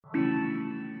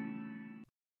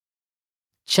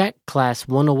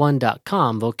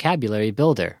CzechClass101.com Vocabulary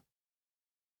Builder.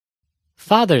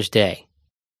 Father's Day.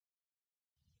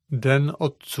 Den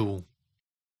otců.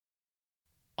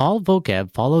 All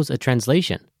vocab follows a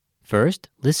translation. First,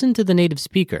 listen to the native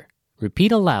speaker.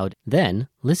 Repeat aloud, then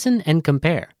listen and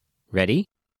compare. Ready?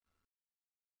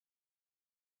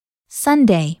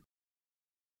 Sunday,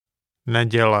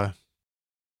 Neděle.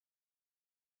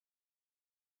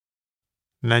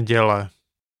 Neděle.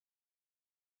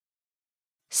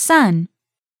 son,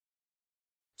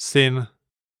 Syn.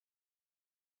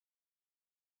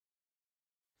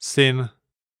 Syn.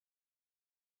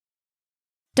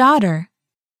 daughter,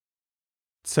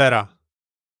 Dcera.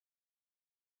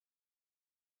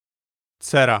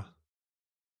 Dcera.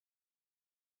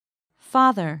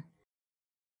 father,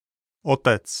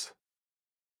 Otec.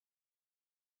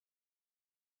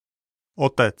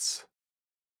 Otec.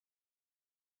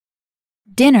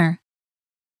 dinner,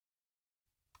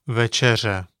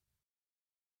 Večeře.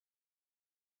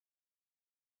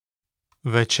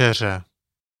 Večeře.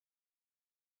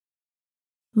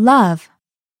 love,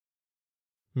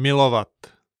 Milovat.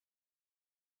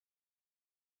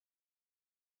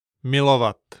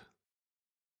 Milovat.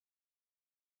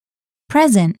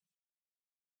 present,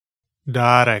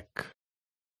 Dárek.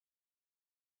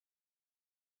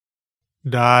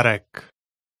 Dárek.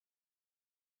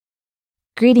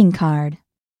 greeting card,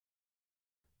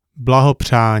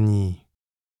 Blahopřání.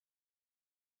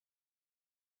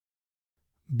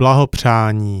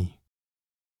 Blahopřání.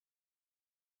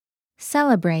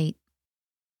 celebrate,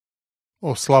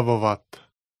 Oslavovat.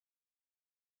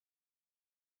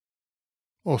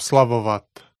 Oslavovat.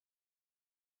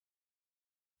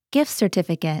 gift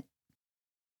certificate,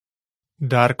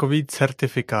 Dárkový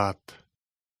certifikát.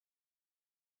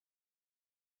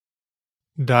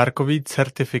 Dárkový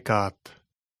certifikát.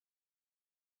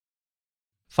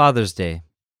 Father's Day.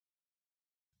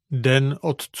 Den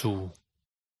otců.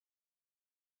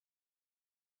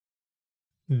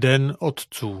 Den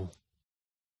otců.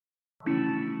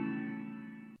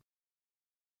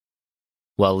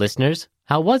 Well, listeners,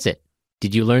 how was it?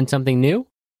 Did you learn something new?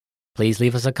 Please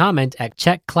leave us a comment at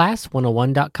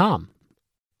CzechClass101.com.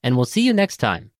 And we'll see you next time.